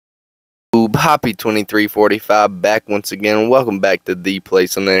Hoppy 2345 back once again. Welcome back to the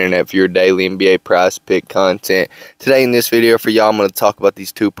place on the internet for your daily NBA prize pick content. Today in this video for y'all, I'm going to talk about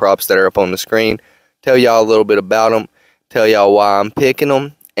these two props that are up on the screen, tell y'all a little bit about them, tell y'all why I'm picking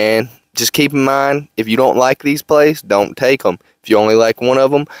them, and just keep in mind, if you don't like these plays, don't take them. If you only like one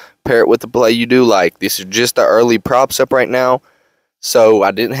of them, pair it with the play you do like. This is just the early props up right now, so I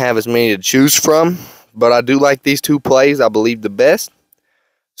didn't have as many to choose from, but I do like these two plays, I believe, the best.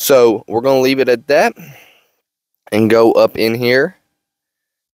 So we're going to leave it at that and go up in here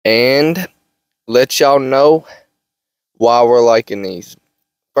and let y'all know why we're liking these.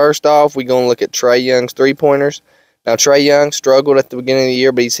 First off, we're going to look at Trae Young's three-pointers. Now, Trae Young struggled at the beginning of the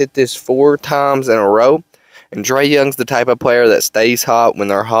year, but he's hit this 4 times in a row. And Trae Young's the type of player that stays hot when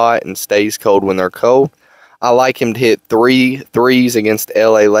they're hot and stays cold when they're cold. I like him to hit 3 threes against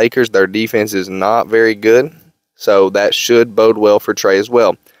LA Lakers. Their defense is not very good, so that should bode well for Trae as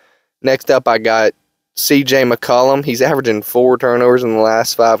well. Next up, I got CJ McCollum. He's averaging 4 turnovers in the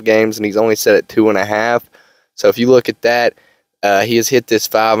last 5 games, and he's only set at 2.5. So if you look at that, he has hit this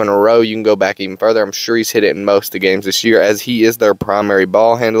 5 in a row. You can go back even further. I'm sure he's hit it in most of the games this year, as he is their primary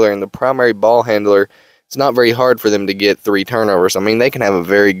ball handler. And the primary ball handler, it's not very hard for them to get 3 turnovers. I mean, they can have a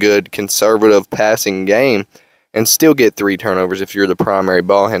very good conservative passing game and still get 3 turnovers if you're the primary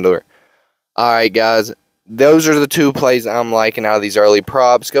ball handler. All right, guys. Those are the 2 plays I'm liking out of these early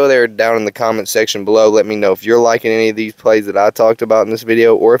props. Go there down in the comment section below. Let me know if you're liking any of these plays that I talked about in this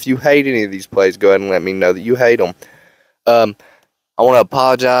video, or if you hate any of these plays, go ahead and let me know that you hate them. I want to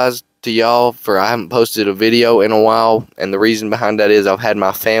apologize to y'all for I haven't posted a video in a while, and the reason behind that is I've had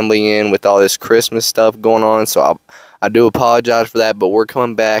my family in with all this Christmas stuff going on, so I do apologize for that, but we're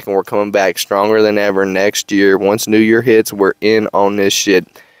coming back, and we're coming back stronger than ever next year. Once New Year hits, we're in on this shit.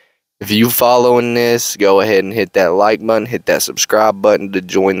 If you following this, go ahead and hit that like button, hit that subscribe button to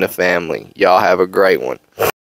join the family. Y'all have a great one.